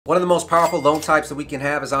One of the most powerful loan types that we can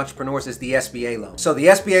have as entrepreneurs is the SBA loan. So the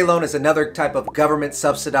SBA loan is another type of government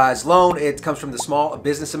subsidized loan. It comes from the Small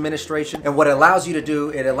Business Administration. And what it allows you to do,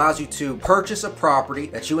 it allows you to purchase a property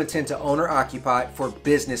that you intend to own or occupy for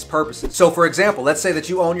business purposes. So for example, let's say that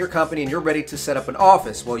you own your company and you're ready to set up an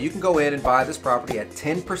office. Well, you can go in and buy this property at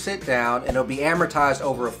 10% down and it'll be amortized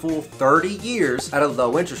over a full 30 years at a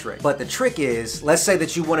low interest rate. But the trick is, let's say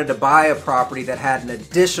that you wanted to buy a property that had an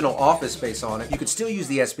additional office space on it. You could still use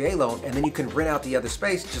the SBA loan and then you can rent out the other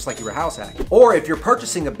space just like you were house hacking. Or if you're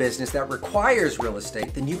purchasing a business that requires real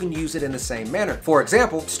estate, then you can use it in the same manner. For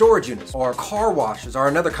example, storage units or car washes are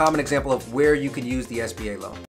another common example of where you can use the SBA loan.